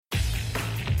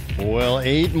Well,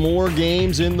 8 more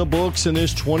games in the books in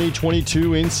this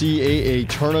 2022 NCAA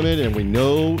tournament, and we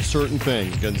know certain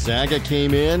things. Gonzaga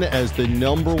came in as the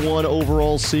number 1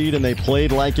 overall seed, and they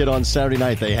played like it on Saturday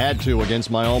night. They had to against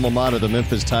my alma mater, the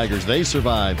Memphis Tigers. They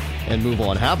survive and move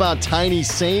on. How about tiny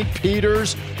St.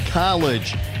 Peter's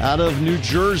College out of New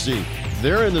Jersey?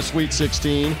 They're in the Sweet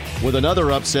 16 with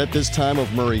another upset, this time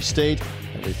of Murray State.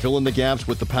 They fill in the gaps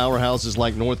with the powerhouses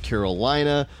like North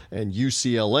Carolina and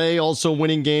UCLA also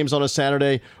winning games on a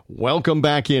Saturday. Welcome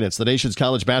back in. It's the nation's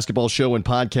college basketball show and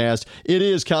podcast. It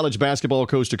is college basketball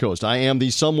coast to coast. I am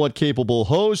the somewhat capable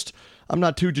host. I'm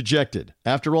not too dejected.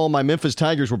 After all, my Memphis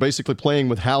Tigers were basically playing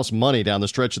with house money down the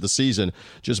stretch of the season,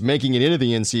 just making it into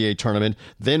the NCAA tournament,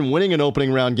 then winning an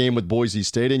opening round game with Boise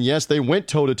State. And yes, they went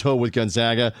toe-to-toe with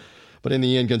Gonzaga. But in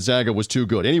the end, Gonzaga was too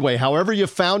good. Anyway, however you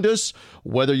found us,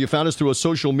 whether you found us through a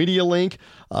social media link,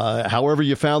 however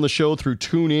you found the show through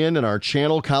TuneIn and our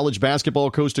channel, College Basketball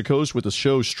Coast to Coast, with the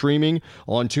show streaming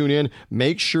on TuneIn,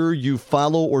 make sure you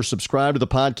follow or subscribe to the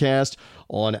podcast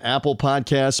on Apple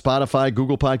Podcasts, Spotify,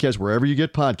 Google Podcasts, wherever you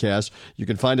get podcasts. You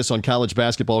can find us on College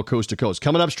Basketball Coast to Coast.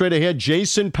 Coming up straight ahead,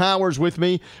 Jason Powers with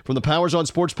me from the Powers on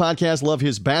Sports podcast. Love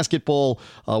his basketball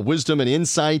wisdom and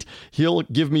insight. He'll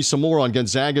give me some more on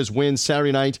Gonzaga's win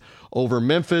Saturday night over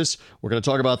Memphis. We're going to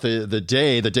talk about the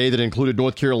day that included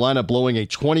North Carolina blowing a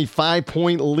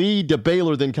 25-point lead to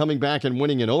Baylor, then coming back and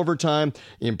winning in overtime.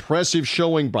 Impressive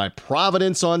showing by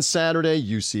Providence on Saturday.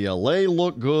 UCLA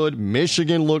looked good.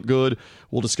 Michigan looked good.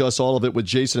 We'll discuss all of it with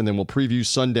Jason, and then we'll preview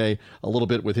Sunday a little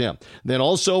bit with him. Then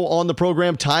also on the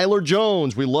program, Tyler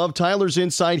Jones. We love Tyler's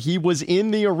insight. He was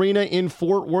in the arena in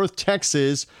Fort Worth,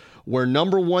 Texas, where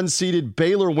number 1 seeded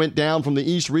Baylor went down from the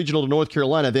East Regional to North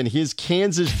Carolina. Then his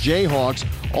Kansas Jayhawks,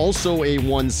 also a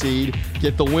 1 seed,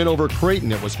 get the win over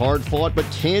Creighton. It was hard fought, but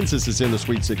Kansas is in the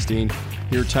Sweet 16.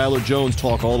 Hear Tyler Jones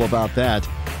talk all about that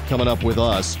coming up with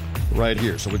us right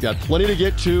here. So we've got plenty to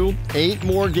get to. 8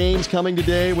 more games coming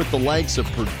today with the likes of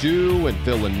Purdue and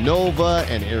Villanova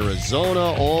and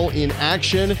Arizona all in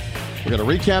action. We're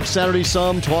going to recap Saturday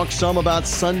some, talk some about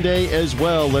Sunday as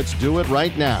well. Let's do it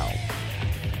right now.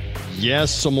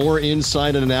 Yes, some more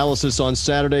insight and analysis on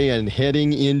Saturday and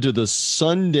heading into the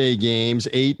Sunday games.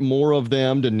 8 more of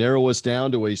them to narrow us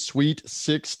down to a Sweet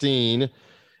 16.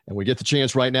 And we get the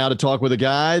chance right now to talk with a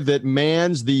guy that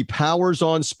mans the Powers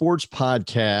on Sports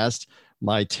podcast.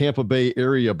 My Tampa Bay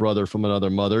area brother from another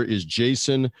mother is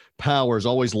Jason Powers.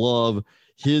 Always love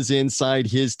his insight,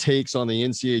 his takes on the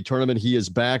NCAA tournament. He is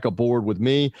back aboard with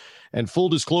me. And full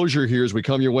disclosure here as we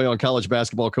come your way on College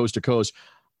Basketball Coast to Coast,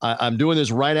 I'm doing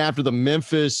this right after the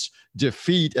Memphis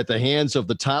defeat at the hands of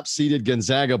the top-seeded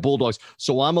Gonzaga Bulldogs.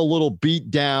 So I'm a little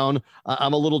beat down.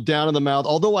 I'm a little down in the mouth.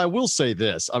 Although I will say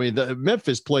this. I mean,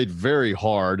 Memphis played very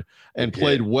hard and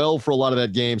played well for a lot of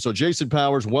that game. So Jason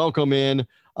Powers, welcome in.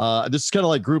 This is kind of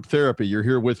like group therapy. You're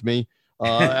here with me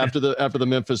after the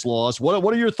Memphis loss.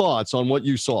 What are your thoughts on what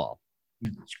you saw?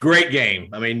 It's a great game.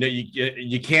 I mean,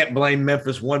 you can't blame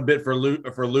Memphis one bit for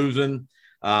losing.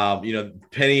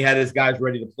 Penny had his guys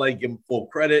ready to play, give them full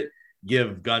credit,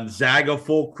 give Gonzaga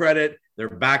full credit. Their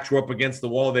backs were up against the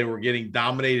wall. They were getting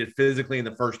dominated physically in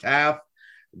the first half.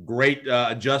 Great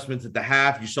adjustments at the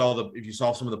half. If you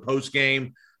saw some of the post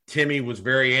game, Timmy was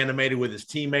very animated with his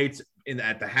teammates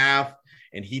at the half,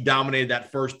 and he dominated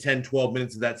that first 10, 12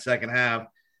 minutes of that second half.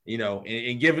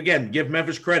 And give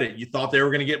Memphis credit. You thought they were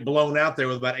going to get blown out there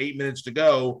with about 8 minutes to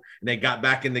go, and they got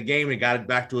back in the game and got it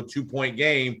back to a 2-point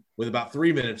game with about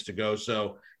 3 minutes to go.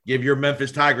 So give your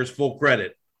Memphis Tigers full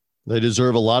credit. They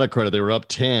deserve a lot of credit. They were up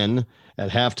 10 at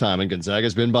halftime, and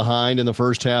Gonzaga's been behind in the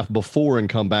first half before and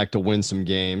come back to win some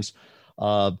games.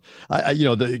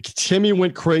 Timmy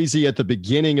went crazy at the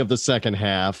beginning of the second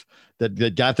half.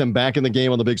 That got them back in the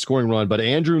game on the big scoring run. But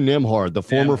Andrew Nembhard, the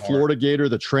former Florida Gator,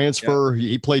 the transfer,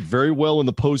 he played very well in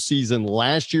the postseason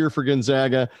last year for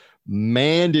Gonzaga.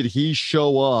 Man, did he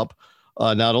show up.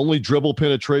 Not only dribble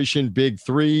penetration, big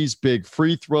threes, big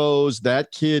free throws, that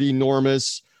kid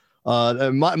enormous.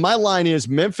 My line is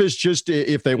Memphis just,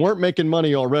 if they weren't making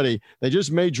money already, they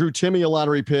just made Drew Timme a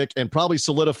lottery pick and probably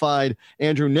solidified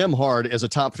Andrew Nembhard as a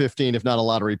top 15, if not a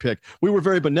lottery pick. We were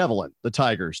very benevolent, the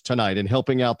Tigers, tonight in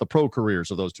helping out the pro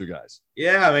careers of those two guys.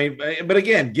 Yeah, I mean, but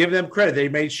again, give them credit. They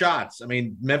made shots. I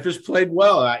mean, Memphis played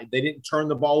well. They didn't turn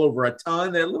the ball over a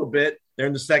ton, a little bit there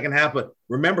in the second half. But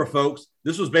remember, folks,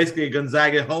 this was basically a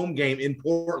Gonzaga home game in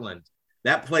Portland.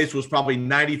 That place was probably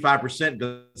 95%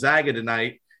 Gonzaga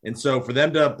tonight. And so for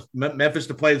Memphis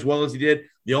to play as well as he did,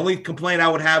 the only complaint I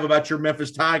would have about your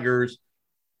Memphis Tigers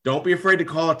Don't be afraid to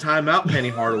call a timeout, Penny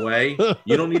Hardaway.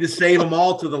 You don't need to save them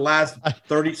all to the last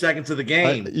 30 seconds of the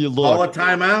game. Call a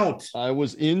timeout. I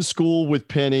was in school with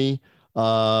Penny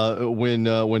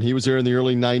when he was there in the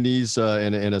early 90s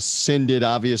and ascended,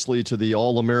 obviously, to the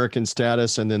All-American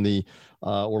status and then the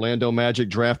Orlando Magic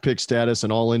draft pick status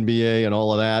and All-NBA and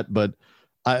all of that. But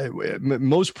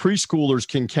most preschoolers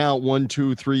can count 1,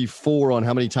 2, 3, 4 on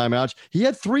how many timeouts. He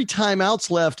had 3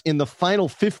 timeouts left in the final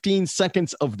 15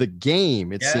 seconds of the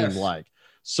game, it seemed like.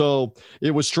 So it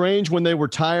was strange when they were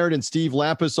tired and Steve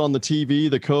Lapis on the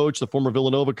TV, the coach, the former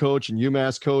Villanova coach and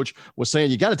UMass coach, was saying,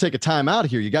 you got to take a timeout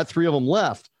here. You got 3 of them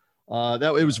left.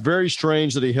 It was very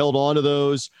strange that he held on to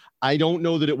those. I don't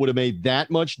know that it would have made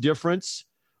that much difference,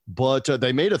 but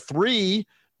they made a 3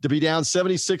 to be down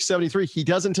 76-73. He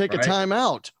doesn't take a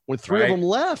timeout with 3 of them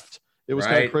left. It was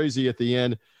kind of crazy at the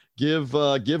end. Give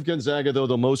Gonzaga, though,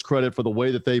 the most credit for the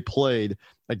way that they played.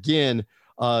 Again,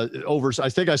 I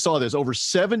think I saw this, over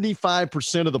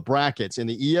 75% of the brackets in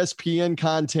the ESPN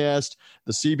contest,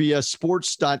 the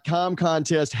CBSSports.com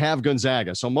contest have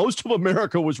Gonzaga. So most of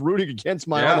America was rooting against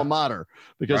my alma mater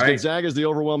because Gonzaga is the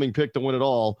overwhelming pick to win it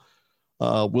all.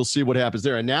 We'll see what happens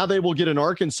there. And now they will get an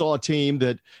Arkansas team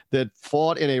that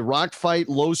fought in a rock fight,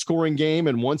 low-scoring game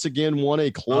and once again won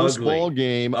a close ball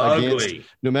game against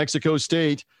New Mexico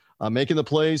State, making the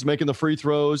plays, making the free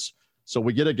throws. So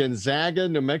we get a Gonzaga,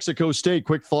 New Mexico State.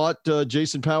 Quick thought,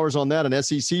 Jason Powers, on that. An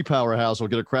SEC powerhouse. We'll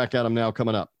get a crack at them now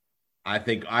coming up. I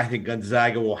think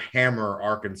Gonzaga will hammer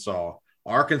Arkansas.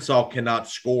 Arkansas cannot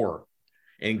score.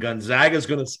 And Gonzaga is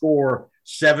going to score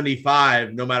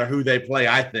 75 no matter who they play,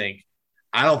 I think.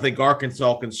 I don't think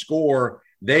Arkansas can score.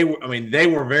 They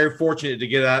were very fortunate to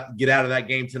get out of that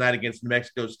game tonight against New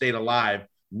Mexico State alive.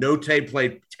 Note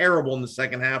played terrible in the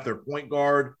second half. Their point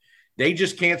guard, they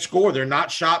just can't score. They're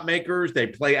not shot makers. They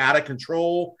play out of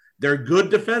control. They're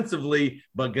good defensively,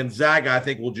 but Gonzaga, I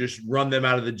think, will just run them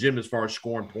out of the gym as far as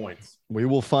scoring points. We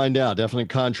will find out. Definite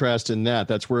contrast in that.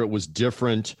 That's where it was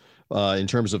different in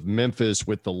terms of Memphis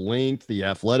with the length, the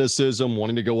athleticism,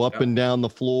 wanting to go up and down the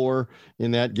floor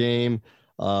in that game.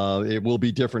 It will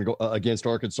be different against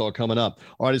Arkansas coming up.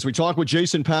 All right, as we talk with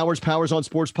Jason Powers, Powers on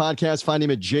Sports Podcast, find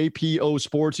him at JPO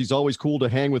Sports. He's always cool to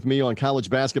hang with me on college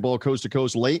basketball coast to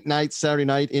coast, late night, Saturday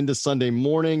night into Sunday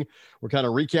morning. We're kind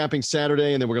of recapping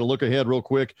Saturday, and then we're going to look ahead real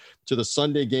quick to the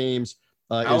Sunday games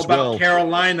How about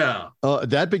Carolina?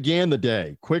 That began the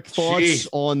day. Quick thoughts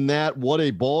on that. What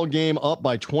a ball game, up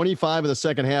by 25 in the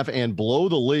second half and blow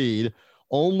the lead,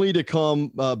 only to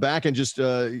come back and just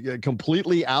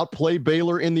completely outplay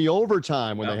Baylor in the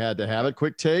overtime when they had to have it.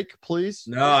 Quick take, please.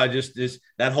 No, just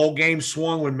that whole game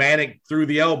swung when Manick threw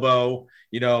the elbow.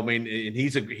 You know, I mean,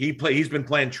 he's been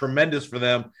playing tremendous for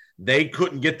them. They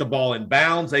couldn't get the ball in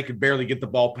bounds. They could barely get the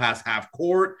ball past half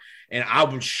court. And I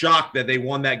was shocked that they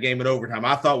won that game in overtime.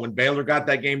 I thought when Baylor got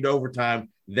that game to overtime,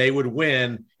 they would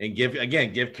win and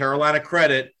give Carolina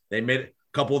credit. They made a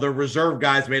couple of their reserve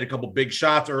guys made a couple big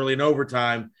shots early in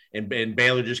overtime, and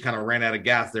Baylor just kind of ran out of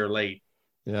gas there late.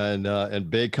 Yeah, and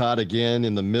Baycott again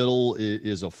in the middle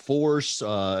is a force.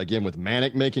 Again, with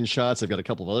Manick making shots, they've got a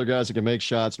couple of other guys that can make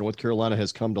shots. North Carolina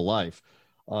has come to life.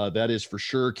 That is for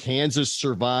sure. Kansas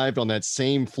survived on that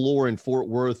same floor in Fort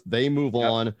Worth. They move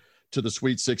on to the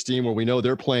Sweet 16, where we know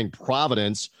they're playing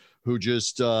Providence, who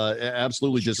just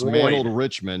absolutely dismantled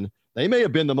Richmond. They may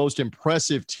have been the most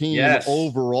impressive team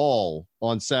overall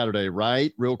on Saturday,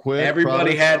 right? Real quick.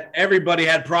 Everybody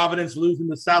had Providence losing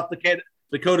to South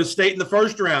Dakota State in the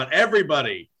first round.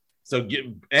 Everybody. So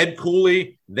Ed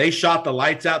Cooley, they shot the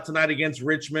lights out tonight against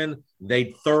Richmond.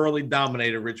 They thoroughly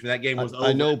dominated Richmond. That game was over.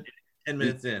 I know. 10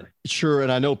 minutes in. Sure,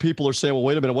 and I know people are saying, well,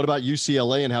 wait a minute, what about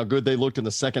UCLA and how good they looked in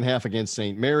the second half against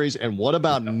St. Mary's? And what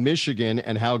about Michigan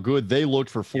and how good they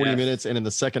looked for 40 minutes and in the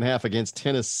second half against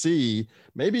Tennessee?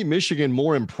 Maybe Michigan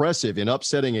more impressive in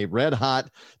upsetting a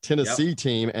red-hot Tennessee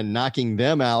team and knocking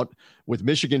them out, with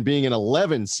Michigan being an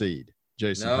 11 seed,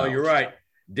 Jason. No, you're right.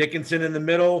 Dickinson in the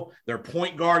middle. Their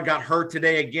point guard got hurt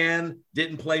today again.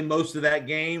 Didn't play most of that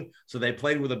game, so they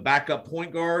played with a backup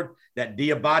point guard. That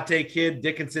Diabate kid,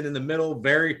 Dickinson in the middle,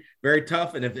 very, very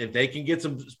tough. And if they can get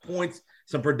some points,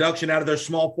 some production out of their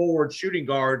small forward shooting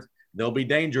guards, they'll be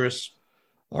dangerous.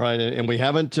 All right, and we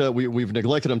haven't we've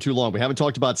neglected them too long. We haven't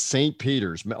talked about St.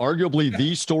 Peter's, arguably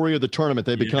the story of the tournament.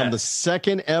 They become the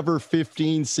second ever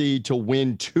 15 seed to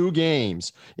win 2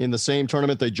 games in the same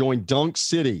tournament. They joined Dunk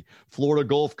City, Florida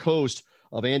Gulf Coast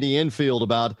of Andy Enfield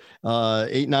about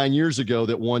 8-9 years ago,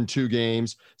 that won 2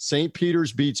 games. St.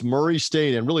 Peter's beats Murray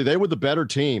State, and really they were the better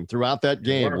team throughout that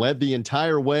game, led the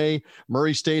entire way.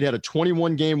 Murray State had a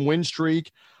 21-game win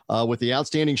streak with the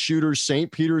outstanding shooters. St.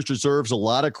 Peter's deserves a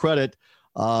lot of credit.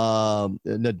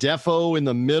 Nadefo in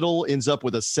the middle ends up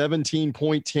with a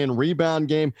 17.10 rebound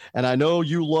game. And I know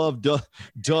you love Doug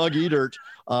Edert,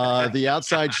 the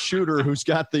outside shooter who's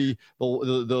got the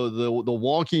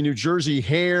wonky New Jersey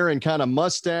hair and kind of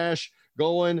mustache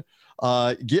going.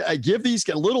 Give these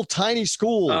little tiny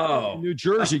schools in New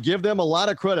Jersey, give them a lot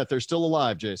of credit. They're still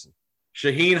alive, Jason.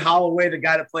 Shaheen Holloway, the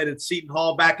guy that played at Seton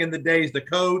Hall back in the days, the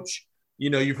coach.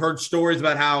 You've heard stories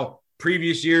about how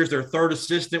previous years their third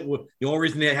assistant, the only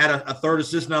reason they had a third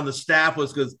assistant on the staff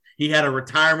was because he had a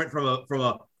retirement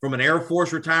from an Air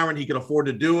Force retirement. He could afford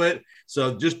to do it.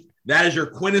 So just that is your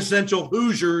quintessential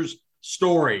Hoosiers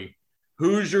story.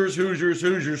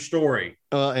 Hoosiers story.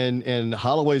 And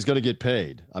Holloway's going to get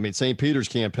paid. I mean, St. Peter's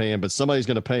can't pay him, but somebody's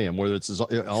going to pay him, whether it's his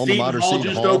alma mater. Seton Hall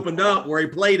just opened up where he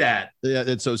played at. Yeah,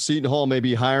 and so Seton Hall may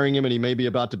be hiring him, and he may be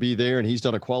about to be there, and he's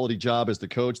done a quality job as the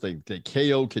coach. They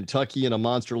KO'd Kentucky in a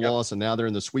monster loss, and now they're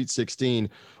in the Sweet 16.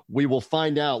 We will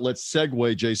find out. Let's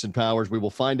segue, Jason Powers. We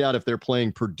will find out if they're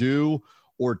playing Purdue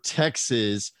or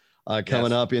Texas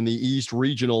coming up in the East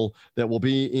Regional that will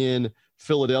be in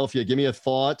Philadelphia. Give me a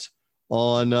thought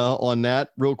on that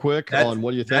real quick. On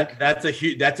what do you think? That's a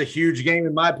huge game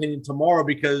in my opinion tomorrow,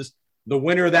 because the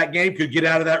winner of that game could get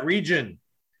out of that region.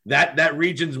 That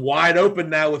region's wide open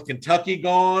now with Kentucky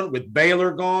gone, with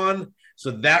Baylor gone.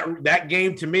 So that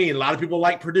game to me, and a lot of people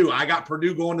like Purdue. I got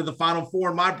Purdue going to the Final Four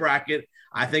in my bracket.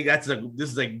 I think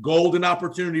this is a golden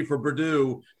opportunity for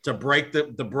Purdue to break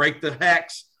the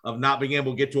hex of not being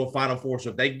able to get to a Final Four. So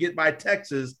if they get by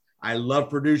Texas, I love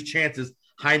Purdue's chances.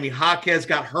 Jaime Jaquez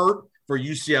got hurt for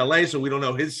UCLA, so we don't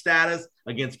know his status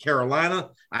against Carolina.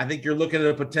 I think you're looking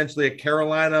at potentially a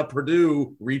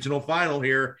Carolina-Purdue regional final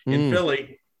here in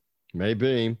Philly.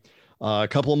 Maybe. A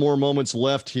couple more moments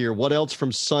left here. What else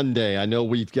from Sunday? I know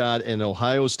we've got an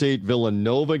Ohio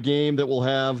State-Villanova game that will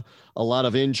have a lot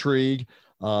of intrigue.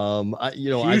 Illinois.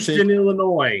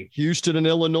 Houston and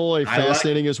Illinois,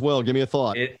 fascinating as well. Give me a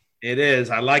thought. It is.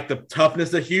 I like the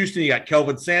toughness of Houston. You got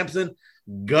Kelvin Sampson.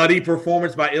 Gutty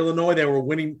performance by Illinois. They were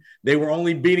winning. They were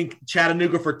only beating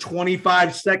Chattanooga for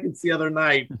 25 seconds the other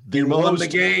night. The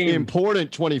most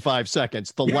important 25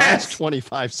 seconds. The last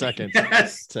 25 seconds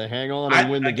to hang on and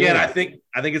win the game. I think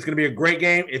it's going to be a great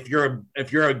game. If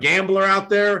you're a gambler out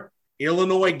there,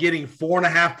 Illinois getting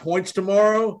 4.5 points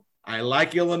tomorrow. I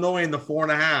like Illinois in the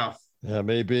 4.5. Yeah,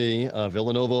 maybe.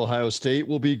 Villanova, Ohio State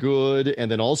will be good. And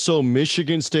then also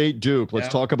Michigan State, Duke. Let's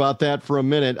talk about that for a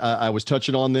minute. I was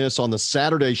touching on this on the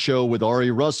Saturday show with Ari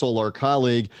Russell, our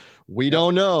colleague. We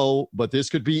don't know, but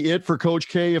this could be it for Coach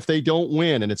K if they don't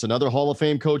win. And it's another Hall of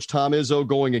Fame coach, Tom Izzo,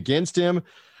 going against him.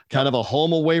 Kind of a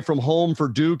home away from home for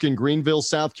Duke in Greenville,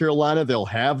 South Carolina. They'll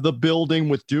have the building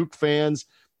with Duke fans,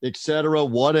 etc.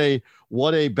 What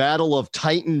a battle of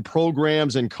Titan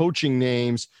programs and coaching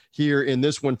names here in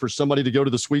this one for somebody to go to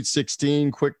the Sweet 16.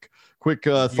 Quick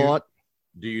thought.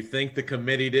 Do you think the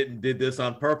committee did this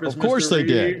on purpose? Of course they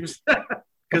did.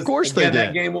 Of course they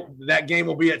did. That game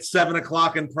will be at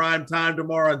 7:00 in prime time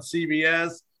tomorrow on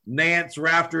CBS. Nance,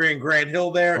 Raftery, and Grant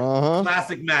Hill there.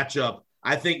 Classic matchup.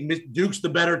 I think Duke's the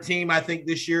better team. I think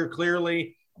this year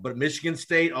clearly, but Michigan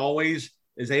State always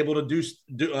is able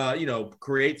to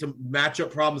create some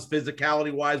matchup problems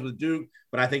physicality wise with Duke.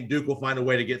 But I think Duke will find a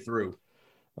way to get through.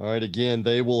 All right, again,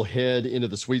 they will head into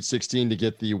the Sweet 16 to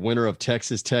get the winner of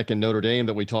Texas Tech and Notre Dame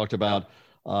that we talked about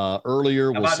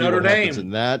earlier. We'll see what happens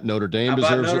in that. Notre Dame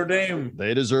deserves it.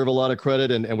 They deserve a lot of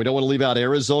credit, and we don't want to leave out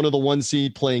Arizona, the 1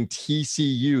 seed, playing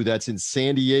TCU. That's in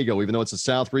San Diego, even though it's a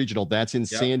South Regional. That's in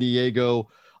San Diego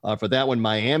for that one.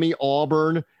 Miami,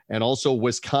 Auburn, and also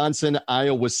Wisconsin,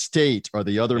 Iowa State are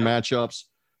the other matchups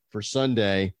for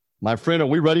Sunday. My friend, are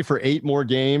we ready for 8 more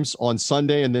games on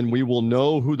Sunday? And then we will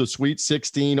know who the Sweet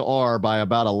 16 are by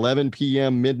about 11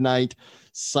 p.m. midnight,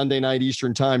 Sunday night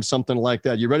Eastern time, something like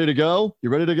that. You ready to go?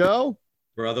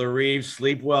 Brother Reeves,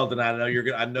 sleep well tonight.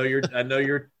 I know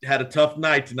you're had a tough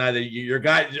night tonight. Your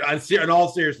guys, in all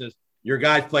seriousness, your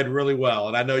guys played really well,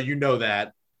 and I know you know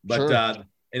that. But sure.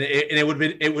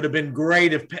 It would have been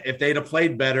great if they'd have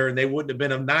played better and they wouldn't have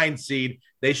been a 9 seed.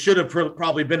 They should have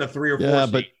probably been a 3 or 4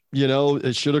 seed. But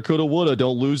it shoulda, coulda, woulda.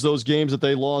 Don't lose those games that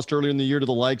they lost earlier in the year to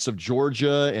the likes of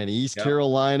Georgia and East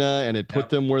Carolina, and it put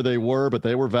them where they were, but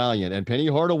they were valiant. And Penny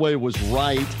Hardaway was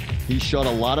right. He shut a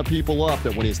lot of people up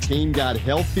that when his team got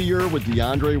healthier with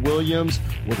DeAndre Williams,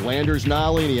 with Landers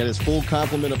Nolley, and he had his full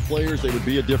complement of players, they would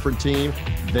be a different team.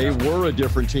 They were a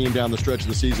different team down the stretch of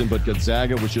the season, but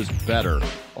Gonzaga was just better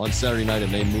on Saturday night,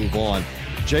 and they move on.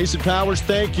 Jason Powers,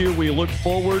 thank you. We look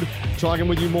forward to talking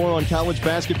with you more on college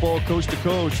basketball coast to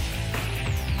coast.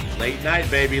 Late night,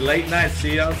 baby. Late night.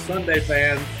 See you on Sunday,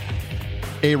 fans.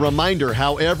 A reminder,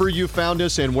 however you found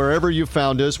us and wherever you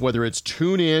found us, whether it's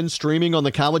TuneIn, streaming on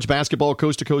the College Basketball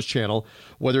Coast to Coast channel,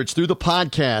 whether it's through the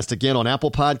podcast, again, on Apple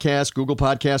Podcasts, Google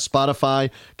Podcasts, Spotify,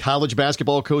 College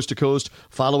Basketball Coast to Coast,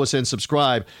 follow us and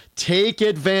subscribe. Take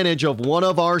advantage of one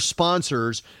of our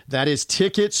sponsors, that is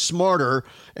Ticket Smarter,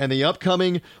 and the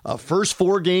upcoming first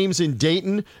 4 games in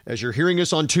Dayton. As you're hearing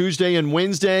us on Tuesday and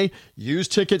Wednesday, use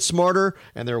Ticket Smarter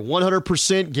and their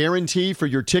 100% guarantee for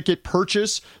your ticket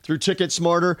purchase through Ticket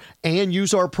Smarter. And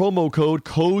use our promo code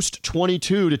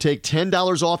COAST22 to take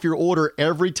 $10 off your order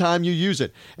every time you use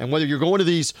it. And whether you're going to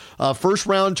these first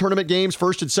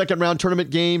and second round tournament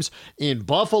games in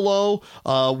Buffalo,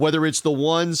 whether it's the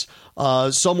ones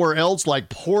somewhere else like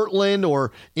Portland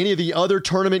or any of the other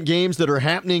tournament games that are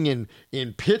happening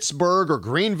in Pittsburgh or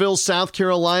Greenville, South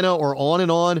Carolina, or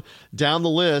on down the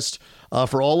list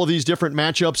for all of these different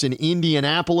matchups in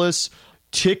Indianapolis,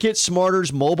 Ticket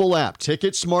Smarter's mobile app,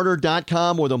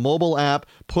 ticketsmarter.com, or the mobile app.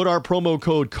 Put our promo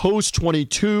code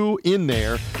COAST22 in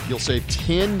there. You'll save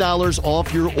 $10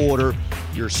 off your order.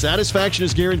 Your satisfaction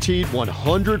is guaranteed,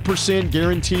 100%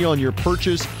 guarantee on your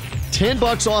purchase.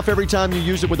 $10 off every time you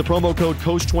use it with the promo code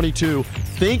COAST22.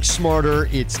 Think smarter,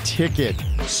 it's Ticket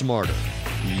Smarter.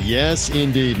 Yes,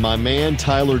 indeed. My man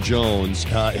Tyler Jones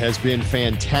has been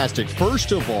fantastic.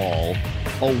 First of all,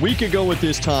 a week ago at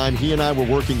this time, he and I were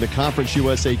working the Conference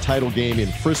USA title game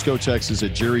in Frisco, Texas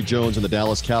at Jerry Jones and the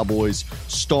Dallas Cowboys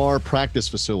Star Practice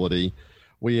Facility.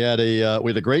 We had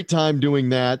a great time doing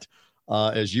that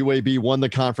as UAB won the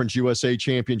Conference USA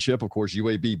Championship. Of course,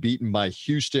 UAB beaten by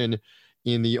Houston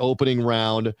in the opening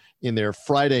round in their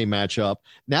Friday matchup.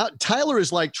 Now, Tyler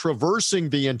is like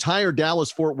traversing the entire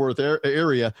Dallas-Fort Worth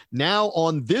area. Now,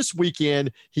 on this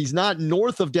weekend, he's not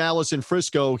north of Dallas in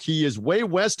Frisco. He is way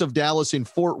west of Dallas in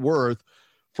Fort Worth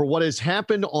for what has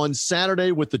happened on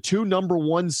Saturday with the 2 number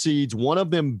 1 seeds, one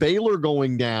of them Baylor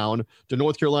going down to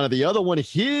North Carolina, the other one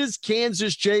his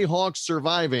Kansas Jayhawks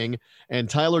surviving, and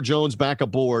Tyler Jones back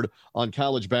aboard on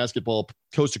College Basketball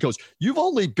Coast to Coast. You've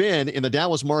only been in the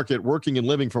Dallas market working and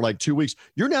living for like 2 weeks.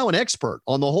 You're now an expert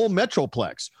on the whole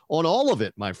Metroplex, on all of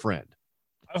it, my friend.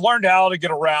 I've learned how to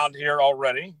get around here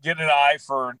already, get an eye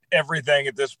for everything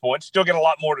at this point. Still get a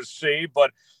lot more to see,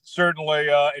 but certainly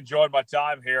enjoyed my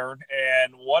time here.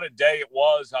 And what a day it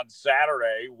was on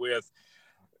Saturday with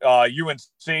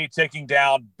UNC taking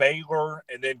down Baylor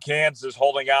and then Kansas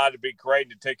holding on to beat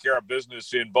Creighton to take care of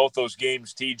business in both those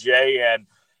games, TJ. And,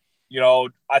 you know,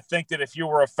 I think that if you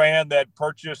were a fan that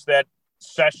purchased that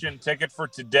session ticket for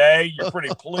today, you're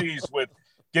pretty pleased with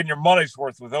getting your money's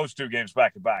worth with those 2 games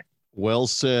back to back. Well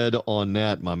said on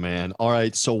that, my man. All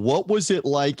right, so what was it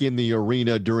like in the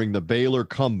arena during the Baylor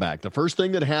comeback? The first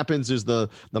thing that happens is the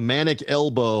manic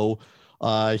elbow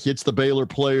hits the Baylor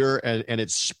player, and it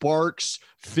sparks,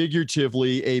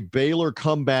 figuratively, a Baylor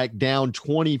comeback down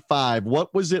 25.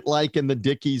 What was it like in the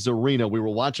Dickies Arena? We were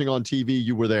watching on TV.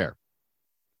 You were there.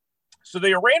 So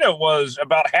the arena was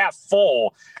about half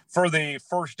full for the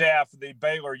first half of the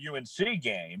Baylor-UNC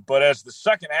game, but as the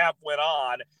second half went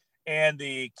on, and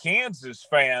the Kansas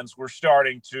fans were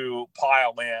starting to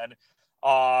pile in,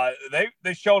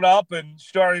 they showed up and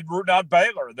started rooting out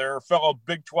Baylor, their fellow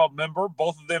Big 12 member,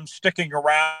 both of them sticking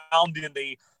around in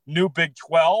the new Big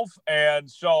 12. And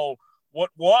so what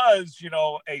was, you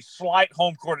know, a slight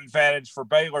home court advantage for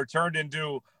Baylor turned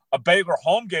into a Baylor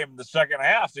home game in the second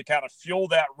half to kind of fuel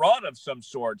that run of some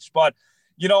sorts. But,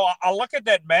 you know, I look at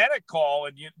that Manic call,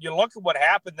 and you look at what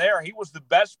happened there. He was the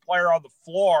best player on the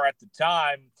floor at the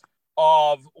time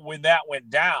of when that went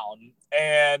down.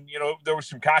 And, you know, there was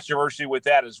some controversy with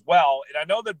that as well. And I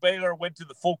know that Baylor went to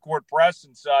the full court press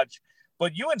and such,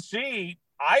 but UNC,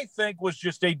 I think, was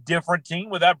just a different team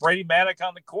without Brady Manic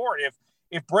on the court.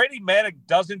 If Brady Manic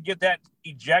doesn't get that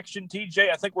ejection,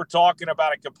 TJ, I think we're talking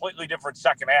about a completely different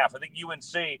second half. I think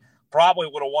UNC probably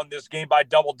would have won this game by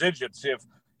double digits if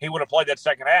he would have played that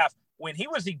second half. When he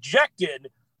was ejected,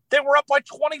 they were up by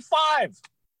 25.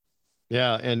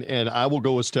 Yeah, and I will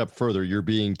go a step further. You're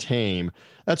being tame.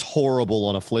 That's horrible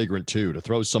on a flagrant 2 to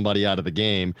throw somebody out of the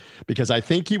game, because I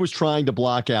think he was trying to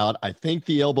block out. I think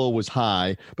the elbow was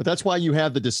high, but that's why you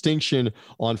have the distinction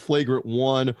on flagrant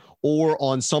 1 or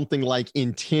on something like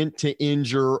intent to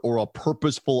injure or a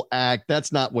purposeful act.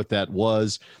 That's not what that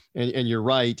was. And you're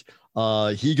right.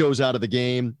 He goes out of the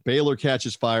game. Baylor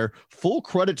catches fire. Full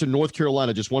credit to North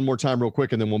Carolina. Just one more time real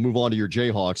quick, and then we'll move on to your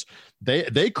Jayhawks.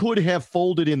 They could have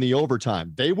folded in the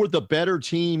overtime. They were the better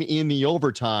team in the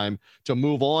overtime to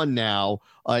move on now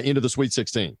into the Sweet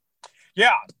 16.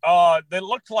 Yeah, they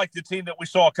looked like the team that we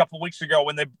saw a couple weeks ago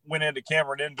when they went into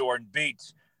Cameron Indoor and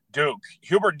beat Duke.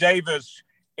 Hubert Davis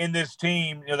in this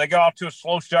team. They got off to a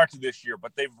slow start to this year,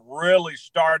 but they've really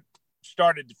started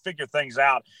to figure things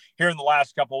out here in the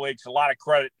last couple of weeks. A lot of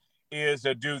credit is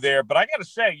due there. But I got to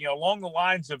say, along the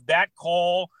lines of that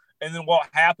call and then what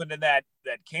happened in that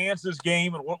Kansas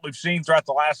game and what we've seen throughout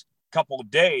the last couple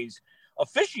of days,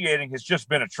 officiating has just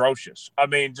been atrocious. I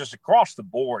mean, just across the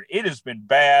board, it has been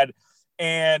bad.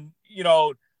 And,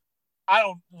 I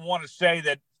don't want to say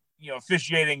that,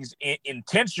 officiating is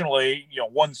intentionally,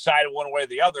 one-sided one way or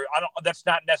the other. That's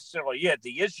not necessarily it.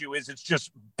 The issue is it's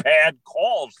just bad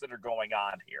calls that are going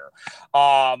on here.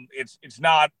 It's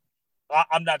not,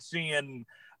 I'm not seeing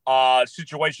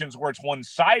situations where it's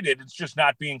one-sided. It's just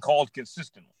not being called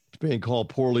consistently. It's being called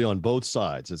poorly on both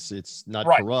sides. It's not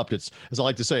right. Corrupt. It's, as I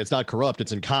like to say, it's not corrupt.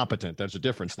 It's incompetent. There's a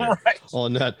difference there right.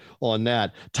 on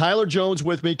that. Tyler Jones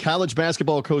with me, college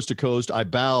basketball coast to coast. I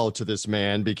bow to this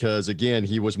man because, again,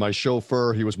 he was my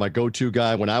chauffeur. He was my go-to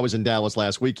guy when I was in Dallas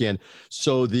last weekend.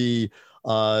 So the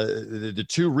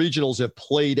two regionals have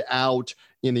played out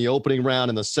in the opening round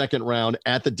and the second round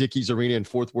at the Dickies Arena in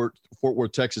Fort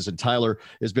Worth, Texas. And Tyler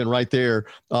has been right there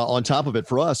on top of it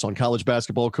for us on college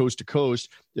basketball coast to coast.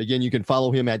 Again, you can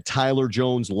follow him at Tyler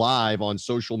Jones Live on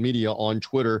social media, on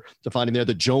Twitter to find him there.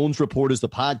 The Jones Report is the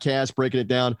podcast breaking it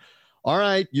down. All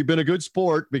right, you've been a good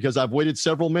sport because I've waited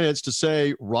several minutes to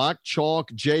say Rock Chalk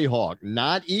Jayhawk.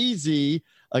 Not easy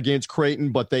against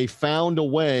Creighton, but they found a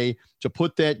way to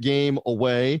put that game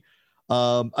away.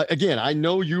 Again, I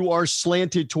know you are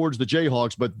slanted towards the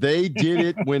Jayhawks, but they did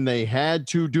it when they had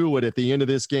to do it at the end of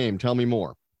this game. Tell me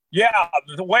more. Yeah,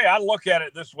 the way I look at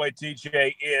it this way,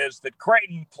 TJ, is that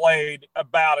Creighton played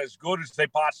about as good as they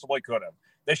possibly could have.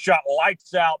 They shot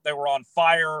lights out. They were on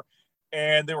fire,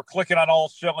 and they were clicking on all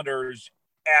cylinders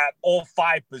at all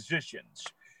 5 positions.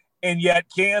 And yet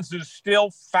Kansas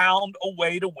still found a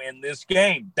way to win this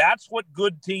game. That's what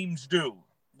good teams do.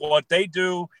 What they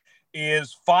do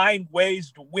is find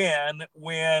ways to win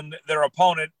when their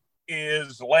opponent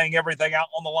is laying everything out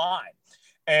on the line.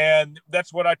 And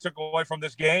that's what I took away from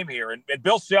this game here. And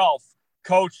Bill Self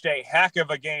coached a heck of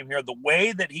a game here. The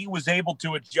way that he was able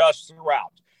to adjust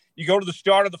throughout. You go to the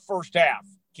start of the first half.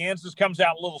 Kansas comes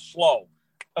out a little slow.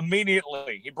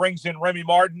 Immediately, he brings in Remy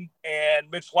Martin and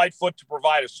Mitch Lightfoot to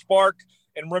provide a spark.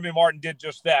 And Remy Martin did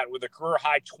just that with a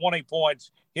career-high 20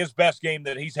 points, his best game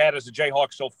that he's had as a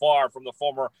Jayhawk so far from the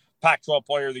former Pac-12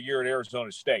 Player of the Year at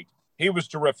Arizona State. He was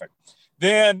terrific.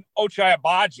 Then Ochai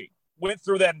Agbaji went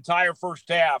through that entire first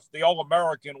half, the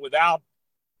All-American, without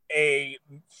a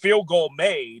field goal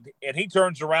made, and he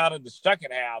turns around in the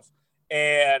second half,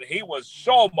 and he was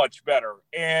so much better,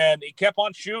 and he kept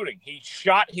on shooting. He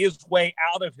shot his way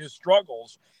out of his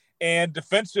struggles, and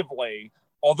defensively,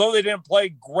 although they didn't play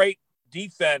great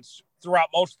defense throughout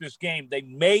most of this game, they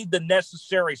made the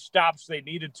necessary stops they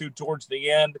needed to towards the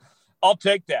end. I'll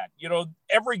take that.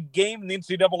 Every game in the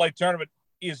NCAA tournament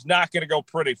is not going to go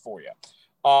pretty for you.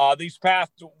 These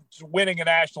paths to winning a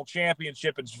national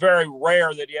championship, it's very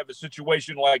rare that you have a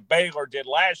situation like Baylor did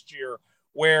last year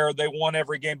where they won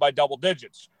every game by double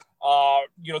digits.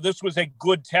 This was a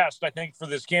good test, I think, for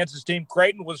this Kansas team.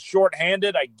 Creighton was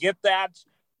shorthanded. I get that,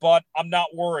 but I'm not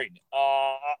worried.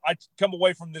 I come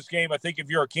away from this game, I think if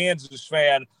you're a Kansas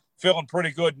fan, feeling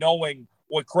pretty good knowing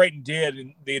what Creighton did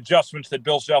and the adjustments that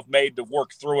Bill Self made to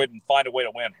work through it and find a way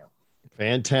to win here.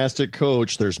 Fantastic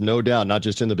coach. There's no doubt, not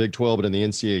just in the Big 12, but in the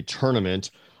NCAA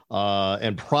tournament.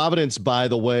 And Providence, by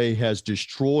the way, has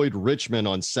destroyed Richmond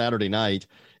on Saturday night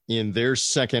in their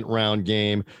second round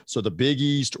game. So the Big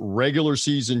East regular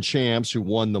season champs, who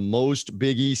won the most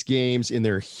Big East games in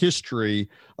their history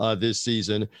this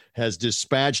season, has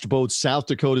dispatched both South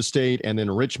Dakota State and then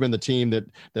Richmond, the team that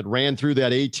ran through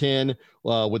that A-10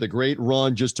 with a great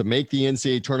run just to make the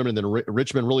NCAA tournament. And then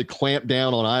Richmond really clamped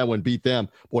down on Iowa and beat them.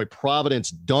 Boy,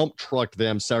 Providence dump trucked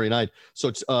them Saturday night.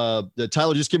 So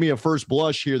Tyler, just give me a first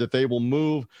blush here that they will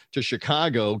move to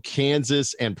Chicago,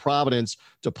 Kansas, and Providence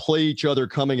to play each other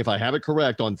coming, if I have it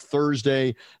correct, on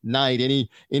Thursday night. Any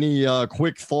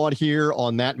quick thought here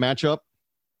on that matchup?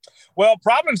 Well,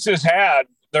 Providence has had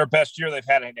their best year they've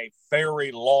had in a very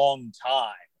long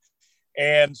time.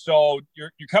 And so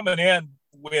you're coming in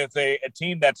with a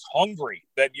team that's hungry,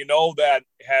 that that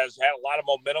has had a lot of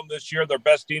momentum this year, their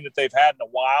best team that they've had in a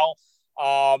while.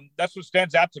 That's what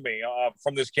stands out to me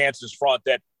from this Kansas front,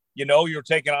 that you're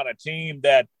taking on a team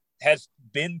that has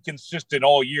been consistent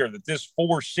all year, that this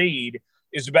 4 seed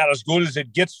is about as good as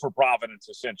it gets for Providence,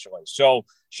 essentially. So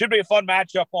should be a fun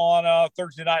matchup on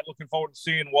Thursday night. Looking forward to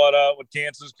seeing what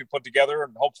Kansas can put together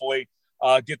and hopefully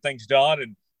get things done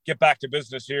and get back to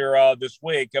business here this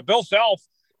week. Bill Self,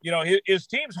 his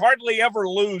teams hardly ever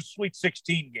lose Sweet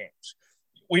 16 games.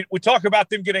 we talk about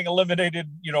them getting eliminated,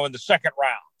 in the second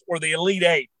round or the Elite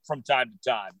Eight from time to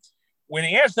time. When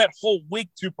he has that whole week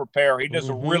to prepare, he does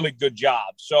a really good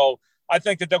job. So I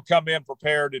think that they'll come in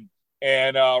prepared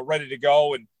and ready to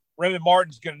go. And Raymond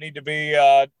Martin's going to need to be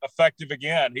effective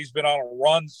again. He's been on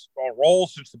a roll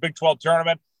since the Big 12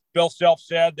 tournament. Bill Self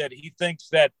said that he thinks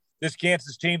that this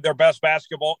Kansas team, their best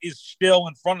basketball, is still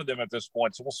in front of them at this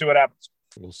point. So we'll see what happens.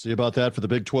 We'll see about that for the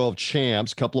Big 12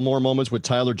 champs. Couple of more moments with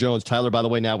Tyler Jones. Tyler, by the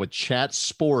way, now with Chat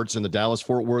Sports in the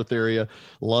Dallas-Fort Worth area.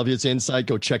 Love his insight.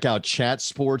 Go check out Chat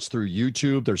Sports through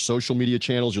YouTube, their social media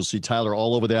channels. You'll see Tyler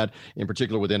all over that, in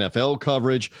particular with NFL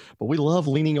coverage. But we love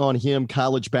leaning on him,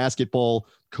 college basketball,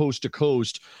 coast to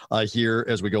coast here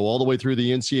as we go all the way through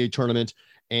the NCAA tournament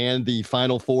and the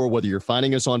Final Four, whether you're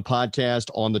finding us on podcast,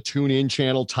 on the TuneIn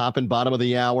channel, top and bottom of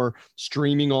the hour,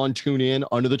 streaming on TuneIn,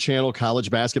 under the channel, College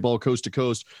Basketball Coast to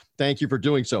Coast. Thank you for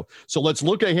doing so. So let's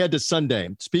look ahead to Sunday.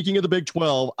 Speaking of the Big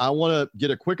 12, I want to get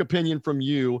a quick opinion from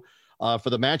you for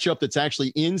the matchup that's actually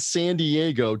in San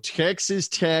Diego, Texas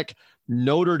Tech,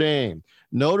 Notre Dame.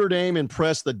 Notre Dame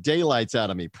impressed the daylights out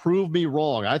of me. Prove me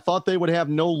wrong. I thought they would have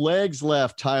no legs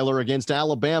left, Tyler, against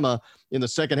Alabama in the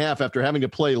second half after having to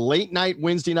play late night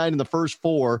Wednesday night in the first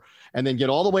four and then get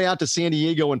all the way out to San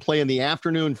Diego and play in the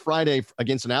afternoon Friday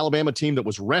against an Alabama team that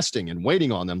was resting and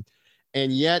waiting on them.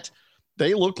 And yet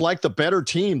they looked like the better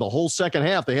team the whole second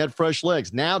half. They had fresh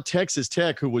legs. Now Texas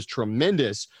Tech, who was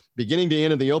tremendous beginning to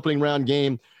end in the opening round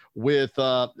game with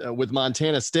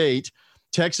Montana State,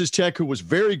 Texas Tech, who was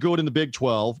very good in the Big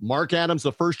 12. Mark Adams,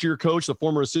 the first-year coach, the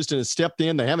former assistant, has stepped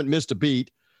in. They haven't missed a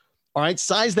beat. All right,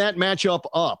 size that matchup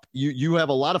up. You have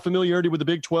a lot of familiarity with the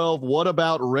Big 12. What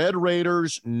about Red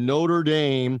Raiders, Notre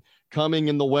Dame coming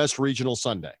in the West Regional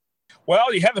Sunday?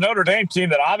 Well, you have a Notre Dame team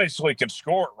that obviously can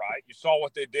score, right? You saw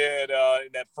what they did in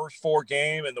that first four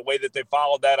game and the way that they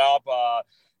followed that up.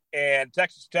 And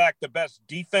Texas Tech, the best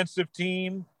defensive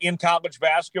team in college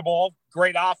basketball.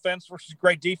 Great offense versus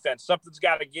great defense. Something's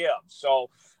got to give. So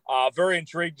very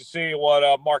intrigued to see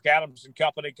what Mark Adams and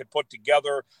company could put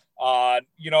together. And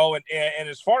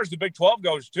as far as the Big 12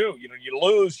 goes, too, you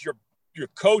lose your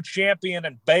co-champion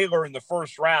and Baylor in the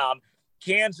first round.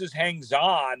 Kansas hangs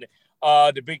on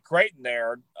to beat Creighton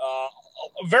there.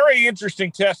 A very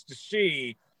interesting test to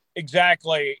see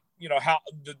exactly how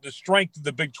the strength of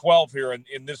the Big 12 here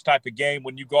in this type of game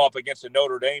when you go up against a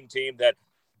Notre Dame team that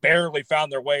barely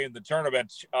found their way in the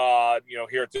tournament,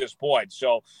 here at this point.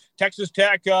 So Texas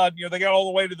Tech, they got all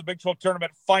the way to the Big 12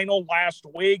 tournament final last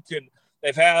week, and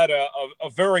they've had a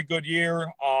very good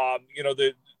year.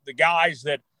 The guys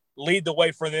that lead the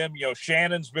way for them,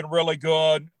 Shannon's been really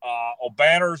good.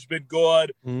 O'Banner's been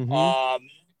good. Mm-hmm.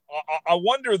 I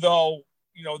wonder, though,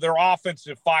 their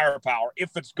offensive firepower,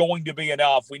 if it's going to be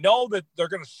enough. We know that they're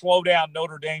going to slow down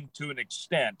Notre Dame to an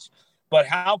extent, but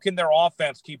how can their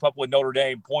offense keep up with Notre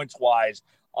Dame points-wise?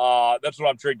 That's what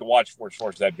I'm intrigued to watch for as far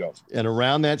as that goes. And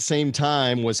around that same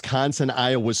time, Wisconsin,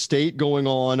 Iowa State going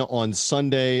on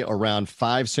Sunday around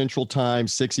 5 Central Time,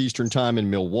 6 Eastern Time in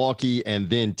Milwaukee, and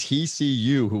then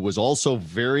TCU, who was also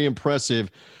very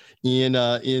impressive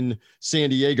in San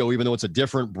Diego, even though it's a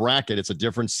different bracket, it's a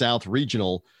different South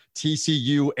Regional.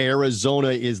 TCU, Arizona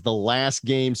is the last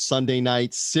game Sunday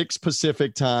night, 6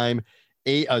 Pacific time,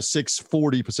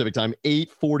 6:40 Pacific time,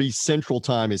 8:40 Central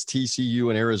time is TCU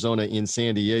and Arizona in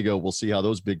San Diego. We'll see how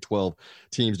those Big 12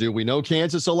 teams do. We know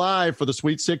Kansas alive for the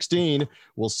Sweet 16.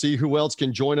 We'll see who else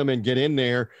can join them and get in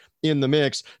there in the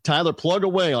mix. Tyler, plug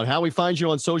away on how we find you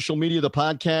on social media, the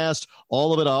podcast,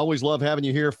 all of it. I always love having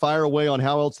you here. Fire away on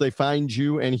how else they find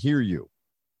you and hear you.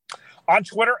 On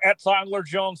Twitter, at Tyler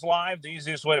Jones Live, the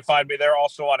easiest way to find me there.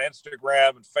 Also on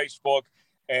Instagram and Facebook.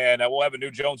 And we'll have a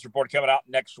new Jones Report coming out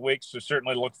next week, so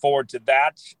certainly look forward to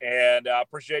that. And I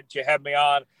appreciate you having me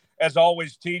on. As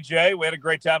always, TJ, we had a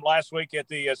great time last week at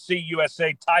the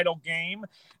CUSA title game.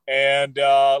 And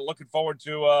looking forward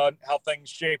to how things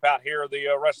shape out here the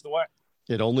rest of the way.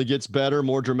 It only gets better,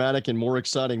 more dramatic, and more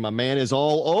exciting. My man is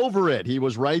all over it. He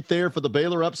was right there for the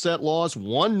Baylor upset loss.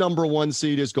 One number 1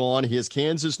 seed is gone. His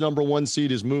Kansas number 1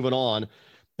 seed is moving on.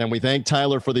 And we thank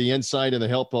Tyler for the insight and the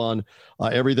help on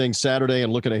everything Saturday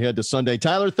and looking ahead to Sunday.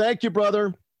 Tyler, thank you,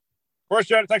 brother.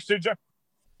 Appreciate it. Thanks, TJ.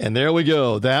 And there we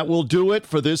go. That will do it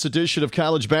for this edition of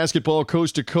College Basketball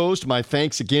Coast to Coast. My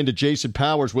thanks again to Jason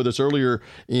Powers with us earlier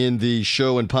in the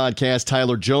show and podcast.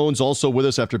 Tyler Jones also with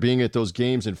us after being at those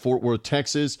games in Fort Worth,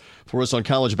 Texas. For us on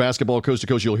College Basketball Coast to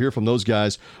Coast, you'll hear from those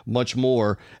guys much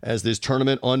more as this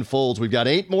tournament unfolds. We've got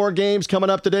 8 more games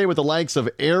coming up today with the likes of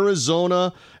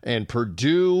Arizona and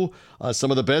Purdue,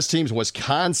 some of the best teams,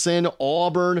 Wisconsin,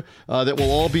 Auburn, that will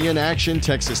all be in action,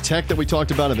 Texas Tech that we talked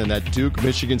about, and then that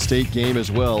Duke-Michigan State game as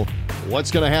well. well.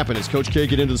 What's going to happen? Is Coach K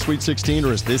get into the Sweet 16,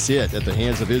 or is this it at the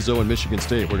hands of Izzo and Michigan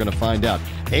State? We're going to find out.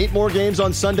 8 more games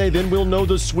on Sunday, then we'll know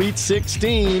the Sweet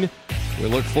 16. We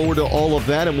look forward to all of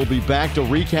that, and we'll be back to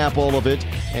recap all of it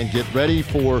and get ready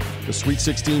for the Sweet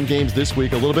 16 games this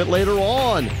week a little bit later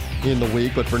on in the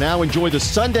week. But for now, enjoy the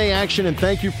Sunday action, and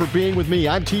thank you for being with me.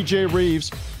 I'm TJ Reeves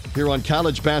here on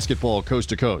College Basketball Coast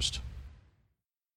to Coast.